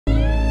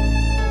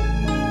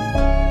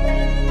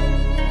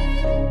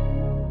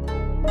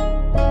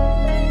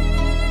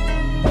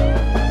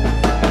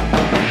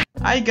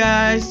Hi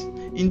guys,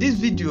 in this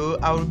video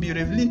I will be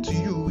revealing to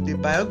you the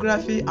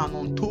biography and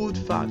untold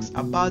facts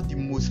about the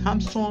most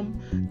handsome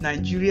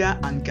Nigeria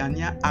and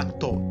Ghanaian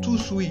actor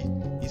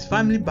Toosweet, his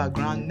family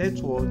background, net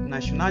worth,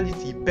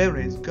 nationality,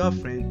 parents,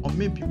 girlfriend or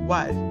maybe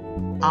wife,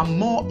 and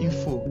more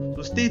info.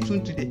 So stay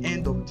tuned to the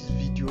end of this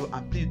video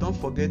and please don't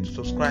forget to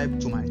subscribe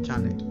to my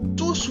channel.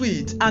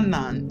 Toosweet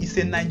Annan is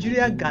a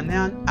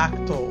Nigeria-Ghanaian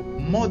actor,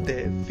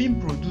 model, film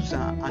producer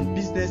and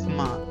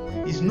businessman.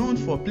 He is known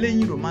for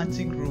playing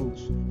romantic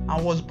roles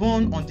and was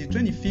born on the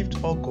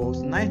 25th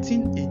August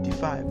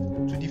 1985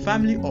 to the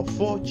family of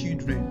 4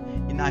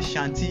 children in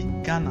Ashanti,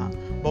 Ghana,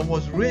 but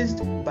was raised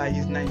by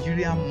his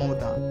Nigerian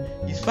mother.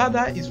 His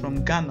father is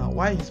from Ghana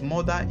while his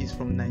mother is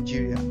from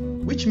Nigeria,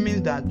 which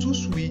means that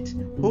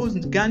Toosweet holds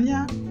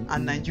Ghanaian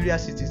and Nigeria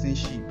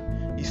citizenship.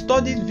 He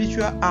studied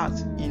visual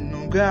arts in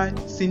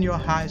Nwaoha Senior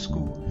High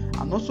School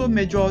and also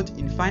majored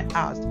in fine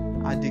arts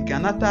at the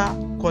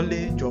Ghanata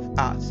College of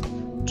Arts.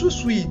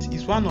 Toosweet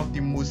is one of the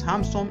most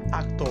handsome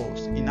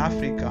actors in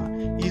Africa.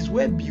 He is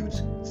well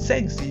built,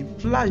 sexy,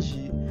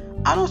 flashy,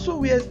 and also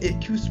wears a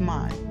cute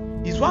smile.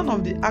 He is one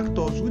of the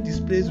actors who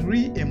displays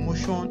real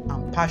emotion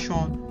and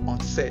passion on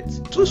set.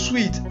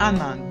 Toosweet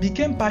Annan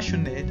became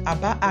passionate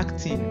about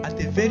acting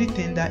at a very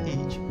tender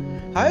age.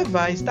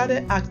 However, he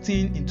started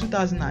acting in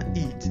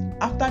 2008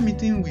 after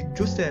meeting with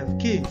Joseph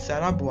K.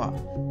 Sarabwa,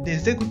 the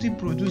executive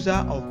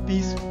producer of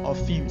Piece of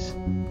Films.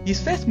 His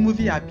first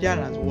movie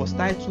appearance was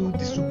titled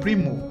The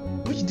Supremo,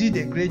 which did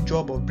a great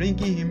job of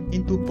bringing him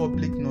into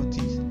public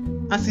notice.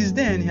 And since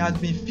then, he has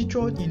been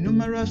featured in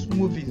numerous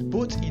movies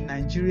both in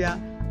Nigeria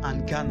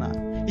and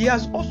Ghana. He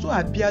has also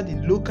appeared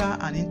in local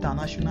and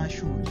international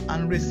shows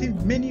and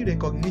received many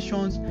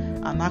recognitions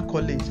and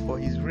accolades for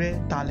his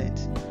rare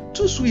talent.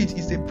 Toosweet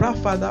is a proud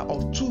father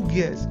of 2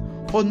 girls,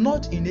 but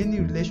not in any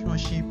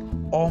relationship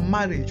or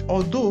marriage,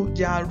 although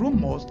there are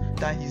rumors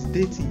that he's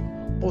dating,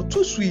 but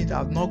Toosweet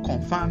have not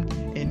confirmed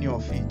any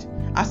of it.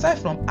 Aside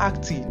from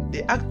acting,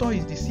 the actor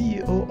is the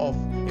CEO of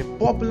a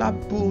popular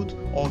boat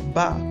or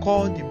bar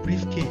called The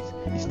Briefcase.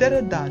 He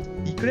stated that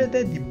he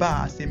created the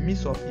bar as a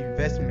means of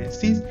investment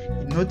since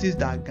he noticed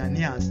that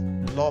Ghanaians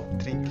love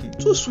drinking.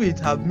 Toosweet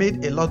have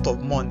made a lot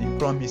of money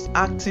from his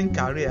acting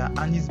career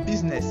and his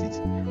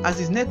businesses, as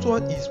his net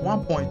worth is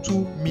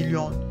 $1.2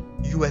 million.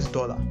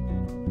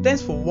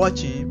 Thanks for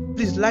watching.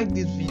 Please like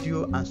this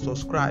video and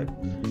subscribe.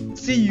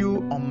 See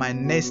you on my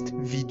next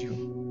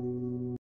video.